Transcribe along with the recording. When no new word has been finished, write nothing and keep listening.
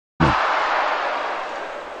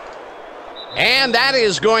And that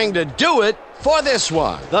is going to do it for this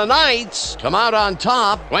one. The Knights come out on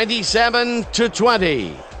top,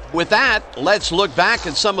 27-20. With that, let's look back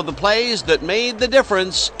at some of the plays that made the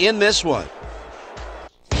difference in this one.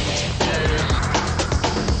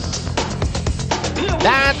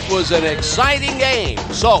 That was an exciting game.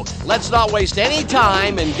 So let's not waste any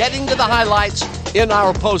time in getting to the highlights in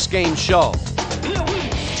our post-game show.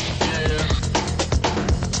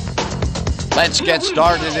 Let's get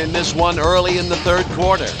started in this one early in the third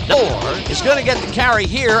quarter. Moore is going to get the carry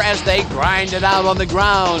here as they grind it out on the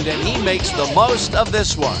ground, and he makes the most of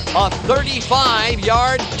this one. A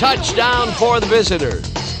 35-yard touchdown for the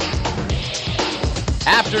visitors.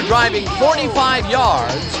 After driving 45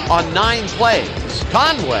 yards on 9 plays,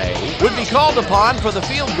 Conway would be called upon for the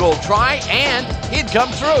field goal try, and he'd come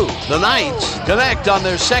through. The Knights connect on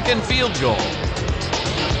their second field goal.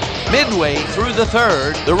 Midway through the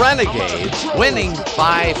third, the Renegades winning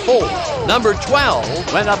by 4. Number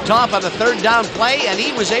 12 went up top on a third down play, and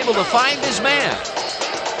he was able to find his man.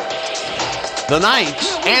 The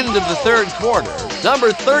Knights ended the third quarter.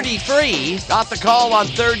 Number 33 got the call on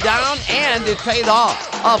third down, and it paid off.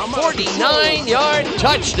 A 49-yard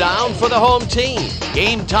touchdown for the home team.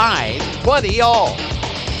 Game tied 20-all.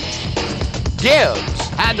 Gibbs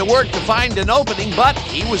had to work to find an opening, but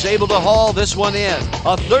he was able to haul this one in.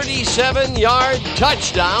 A 37-yard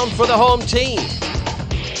touchdown for the home team.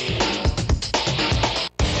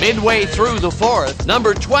 Midway through the fourth,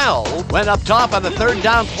 number 12 went up top on the third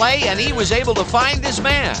down play, and he was able to find his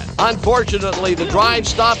man. Unfortunately, the drive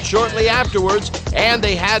stopped shortly afterwards, and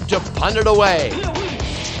they had to punt it away.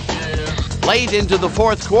 Late into the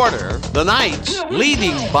fourth quarter, the Knights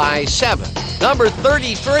leading by 7. Number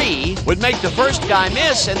 33 would make the first guy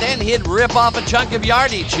miss, and then he'd rip off a chunk of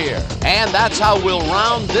yardage here. And that's how we'll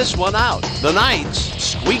round this one out. The Knights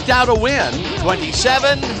squeaked out a win,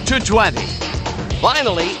 27-20.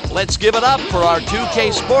 Finally, let's give it up for our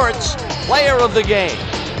 2K Sports Player of the Game.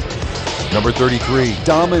 Number 33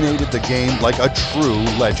 dominated the game like a true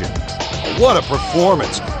legend. What a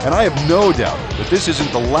performance! And I have no doubt that this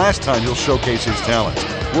isn't the last time he'll showcase his talents.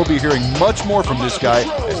 We'll be hearing much more from this guy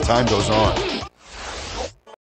as time goes on.